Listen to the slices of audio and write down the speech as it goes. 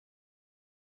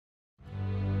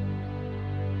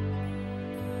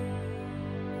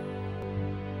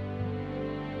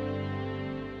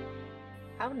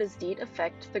How does DEET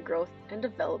affect the growth and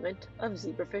development of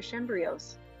zebrafish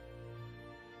embryos?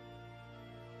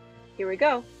 Here we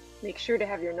go. Make sure to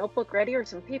have your notebook ready or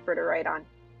some paper to write on.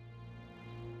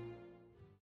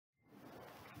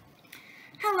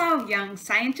 Hello, young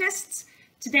scientists.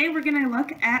 Today we're going to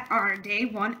look at our day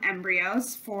 1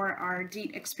 embryos for our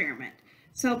DEET experiment.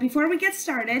 So before we get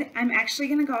started, I'm actually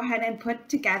going to go ahead and put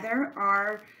together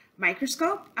our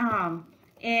microscope,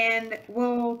 and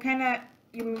we'll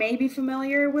you may be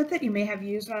familiar with it. You may have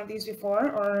used one of these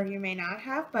before, or you may not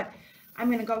have, but I'm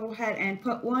going to go ahead and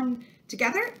put one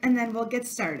together and then we'll get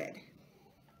started.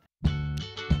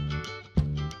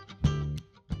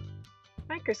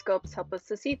 Microscopes help us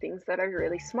to see things that are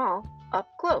really small up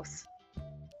close.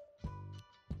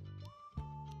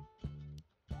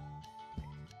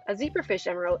 A zebrafish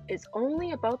embryo is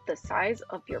only about the size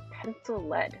of your pencil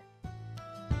lead.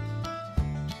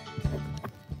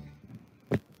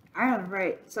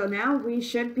 Alright, so now we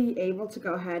should be able to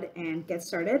go ahead and get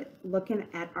started looking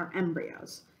at our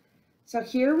embryos. So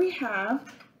here we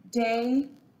have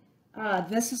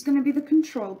this is going to be the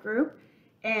control group,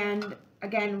 and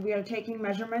again we are taking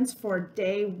measurements for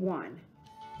day 1.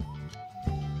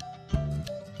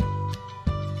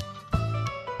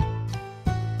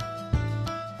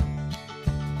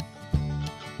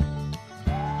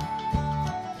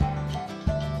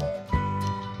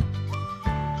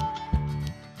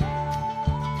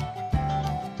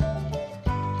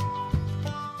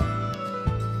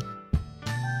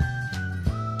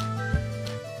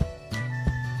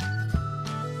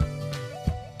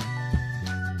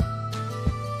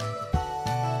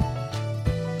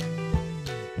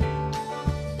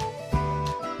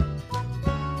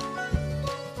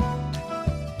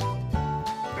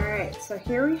 So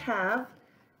here we have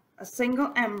a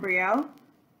single embryo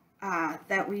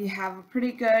that we have a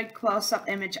pretty good close-up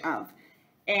image of,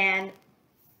 and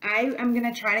I am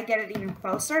going to try to get it even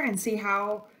closer and see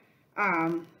how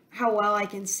well I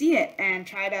can see it and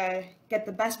try to get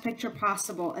the best picture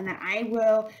possible, and then I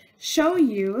will show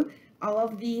you all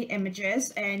of the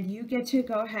images and you get to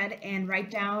go ahead and write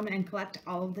down and collect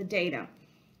all of the data.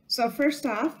 So first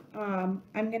off,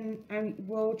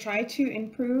 we'll try to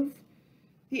improve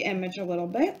the image a little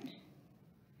bit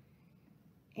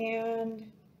and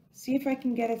see if I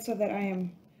can get it so that I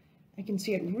can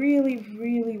see it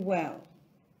really well.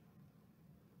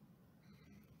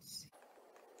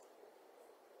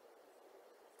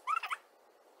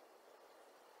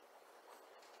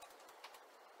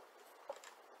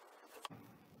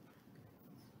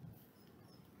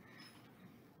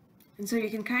 And so you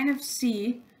can kind of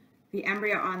see the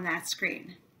embryo on that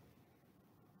screen.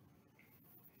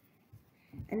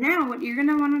 And now what you're going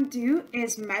to want to do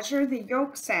is measure the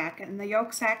yolk sac and the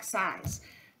yolk sac size.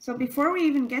 So before we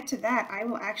even get to that, I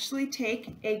will actually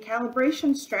take a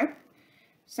calibration strip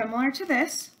similar to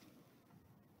this,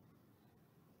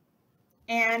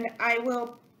 and I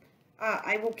will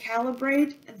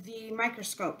calibrate the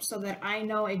microscope so that I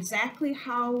know exactly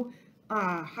how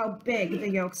big the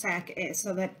yolk sac is,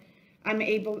 so that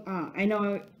I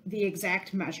know the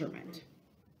exact measurement.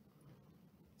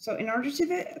 So in order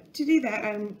to do that,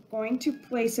 I'm going to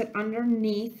place it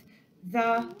underneath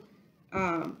the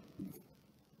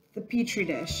Petri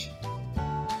dish.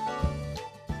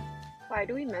 Why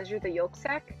do we measure the yolk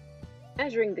sac?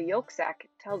 Measuring the yolk sac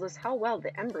tells us how well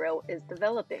the embryo is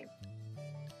developing.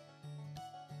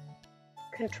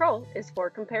 Control is for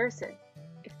comparison.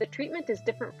 If the treatment is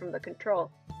different from the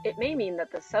control, it may mean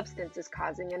that the substance is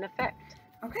causing an effect.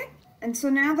 Okay, and so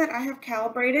now that I have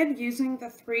calibrated using the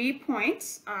 3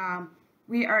 points,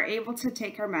 we are able to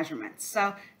take our measurements.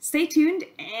 So stay tuned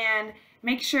and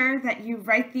make sure that you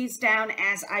write these down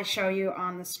as I show you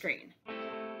on the screen.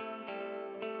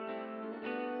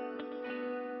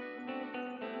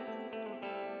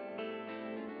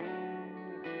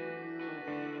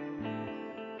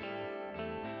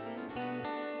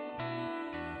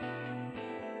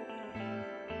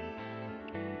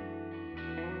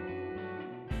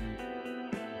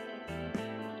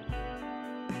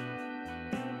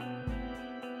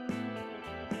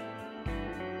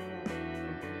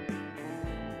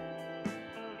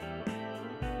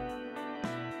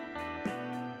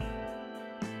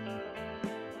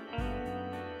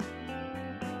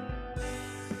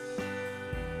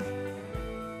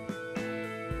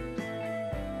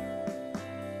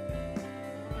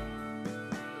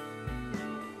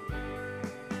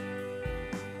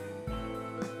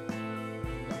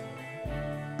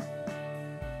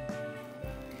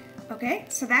 Okay,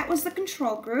 so that was the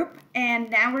control group,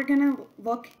 and now we're going to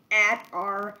look at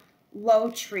our low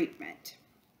treatment.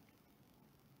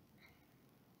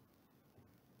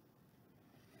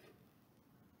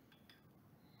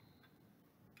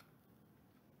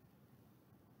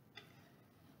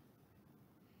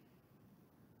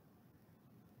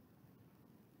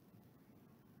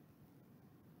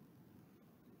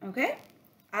 Okay?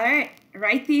 All right,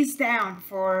 write these down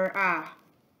for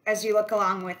as you look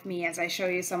along with me as I show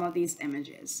you some of these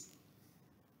images.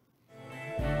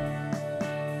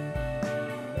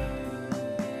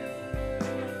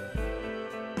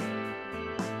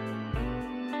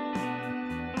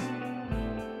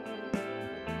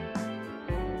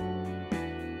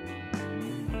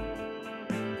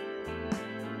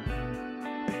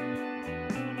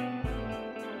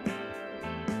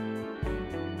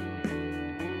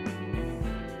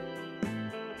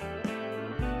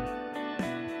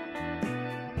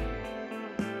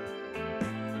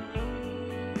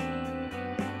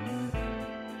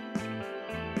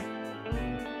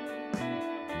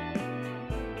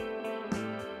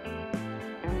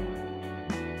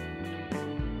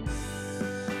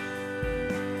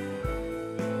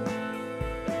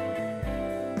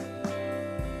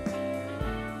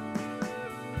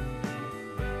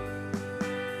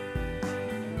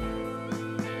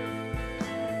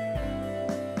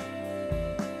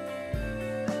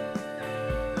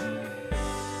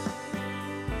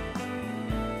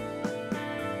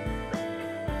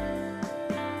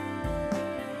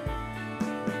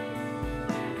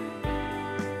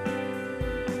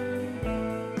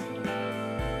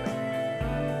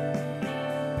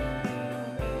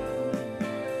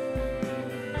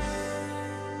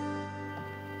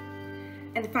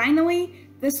 And finally,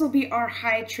 this will be our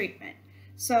high treatment.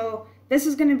 So this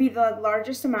is going to be the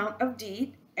largest amount of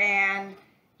DEET, and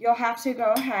you'll have to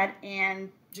go ahead and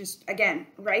just, again,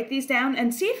 write these down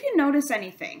and see if you notice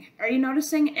anything. Are you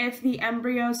noticing if the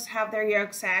embryos have their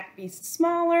yolk sac be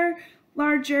smaller,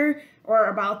 larger, or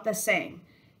about the same?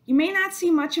 You may not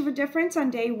see much of a difference on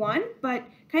day 1, but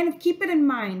kind of keep it in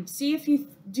mind. See if you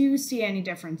do see any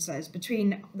differences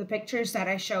between the pictures that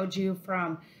I showed you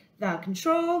from the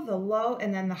control, the low,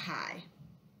 and then the high.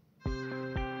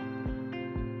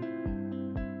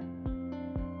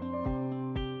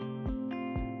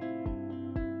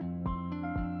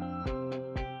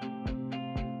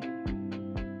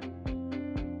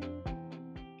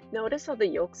 Notice how the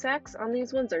yolk sacs on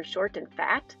these ones are short and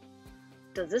fat?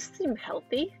 Does this seem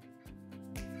healthy?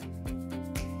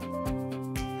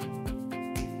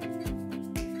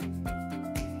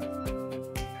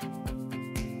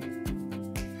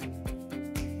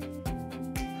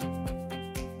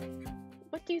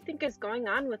 What do you think is going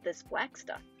on with this black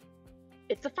stuff?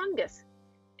 It's a fungus.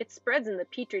 It spreads in the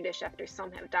petri dish after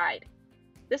some have died.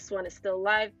 This one is still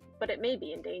alive, but it may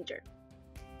be in danger.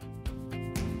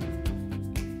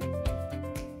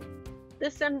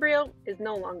 This embryo is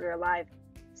no longer alive.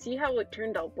 See how it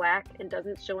turned all black and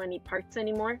doesn't show any parts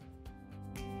anymore?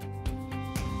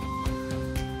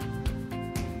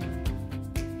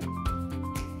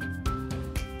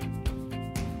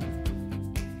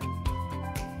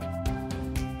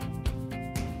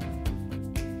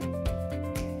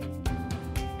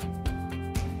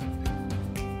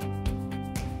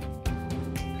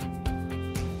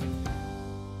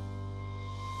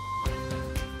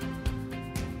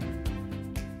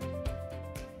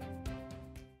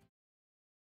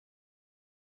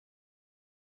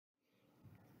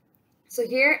 So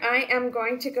here I am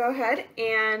going to go ahead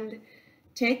and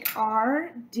take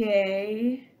our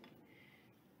day,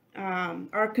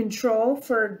 our control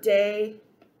for day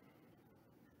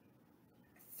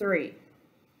 3.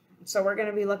 So we're going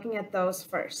to be looking at those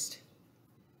first.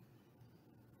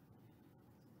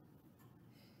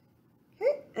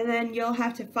 Okay, and then you'll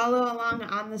have to follow along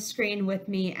on the screen with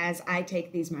me as I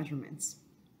take these measurements.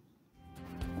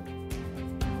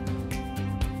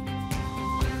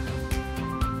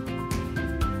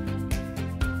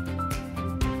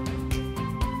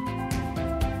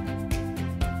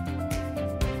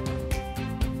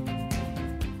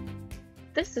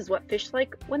 This is what fish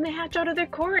like when they hatch out of their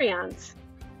chorions.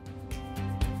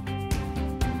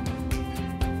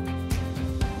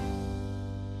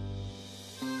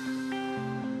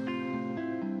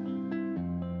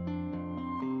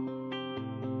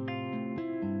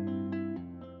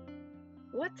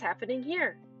 What's happening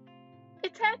here?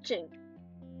 It's hatching.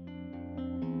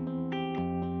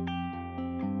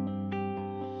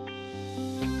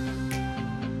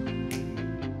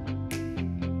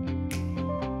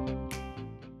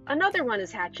 Another one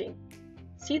is hatching.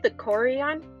 See the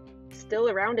chorion still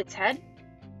around its head?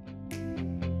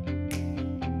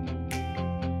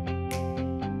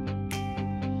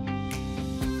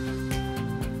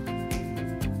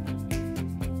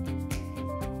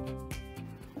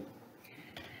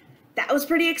 That was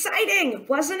pretty exciting,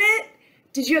 wasn't it?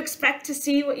 Did you expect to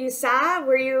see what you saw?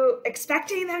 Were you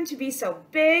expecting them to be so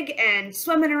big and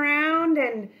swimming around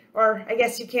or I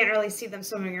guess you can't really see them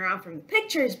swimming around from the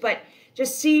pictures, but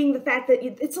just seeing the fact that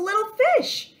it's a little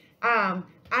fish.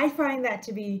 I find that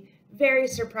to be very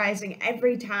surprising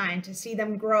every time to see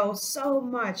them grow so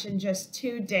much in just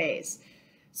 2 days.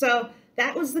 So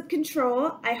that was the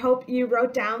control. I hope you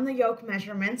wrote down the yolk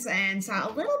measurements and saw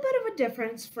a little bit of a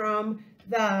difference from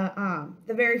the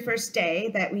very first day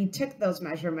that we took those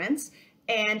measurements.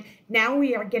 And now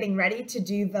we are getting ready to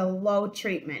do the low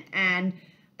treatment. And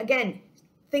again,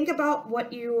 think about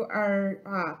what you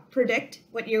are, predict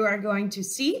what you are going to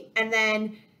see, and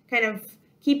then kind of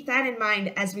keep that in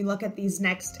mind as we look at these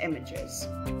next images.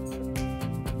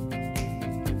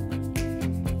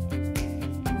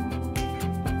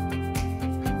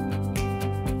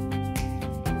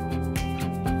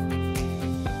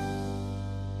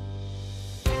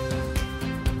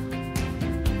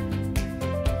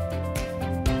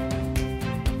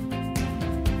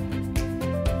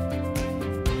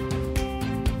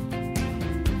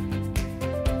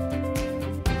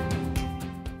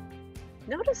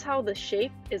 Notice how the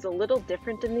shape is a little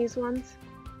different in these ones?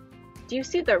 Do you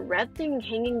see the red thing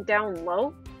hanging down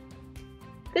low?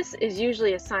 This is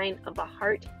usually a sign of a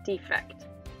heart defect.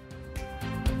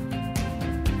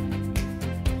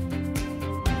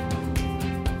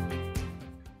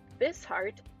 This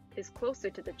heart is closer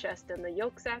to the chest and the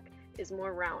yolk sac is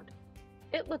more round.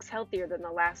 It looks healthier than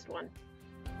the last one.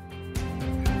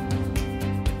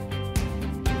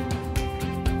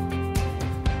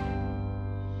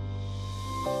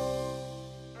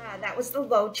 That was the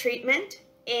low treatment,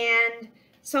 and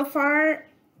so far,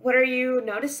 what are you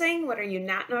noticing? What are you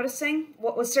not noticing?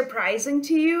 What was surprising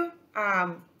to you?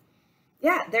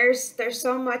 Yeah, there's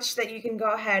so much that you can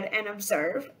go ahead and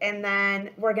observe, and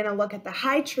then we're going to look at the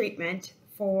high treatment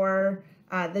for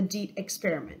the DEET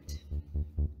experiment.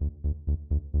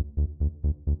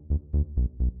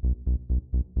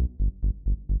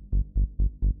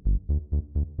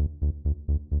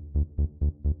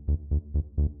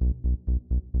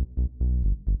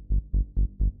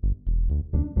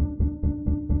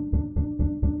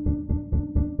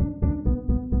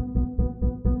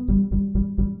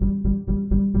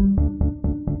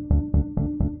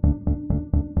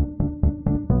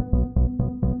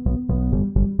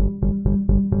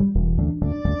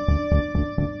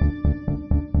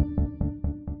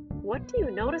 What do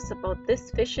you notice about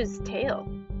this fish's tail?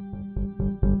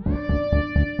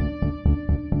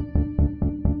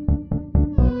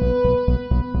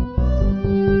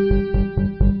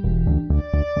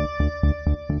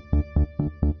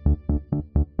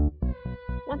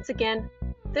 Once again,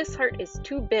 this heart is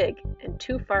too big and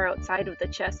too far outside of the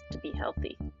chest to be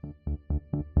healthy.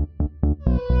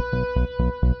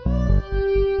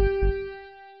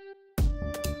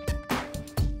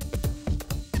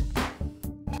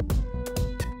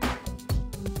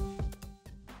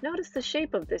 Notice the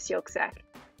shape of this yolk sac.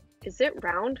 Is it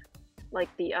round, like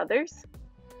the others?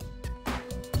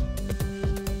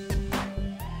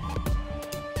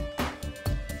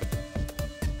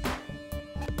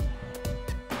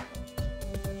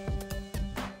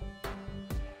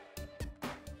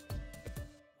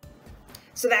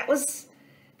 So that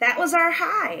was our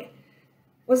high.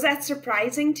 Was that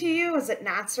surprising to you? Was it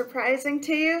not surprising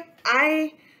to you?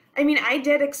 I mean, I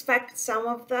did expect some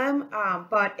of them,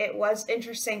 but it was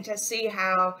interesting to see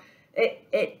how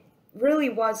it really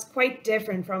was quite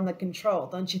different from the control,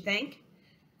 don't you think?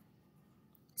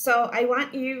 So I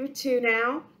want you to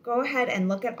now go ahead and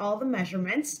look at all the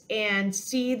measurements and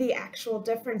see the actual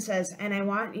differences, and I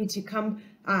want you to come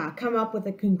up with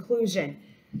a conclusion.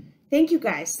 Thank you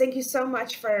guys. Thank you so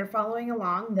much for following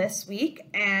along this week,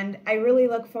 and I really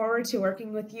look forward to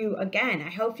working with you again. I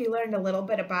hope you learned a little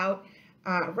bit about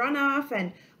runoff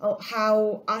and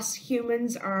how us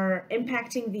humans are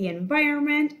impacting the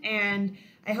environment, and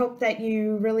I hope that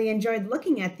you really enjoyed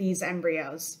looking at these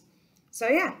embryos. So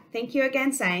yeah, thank you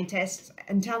again, scientists.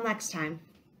 Until next time.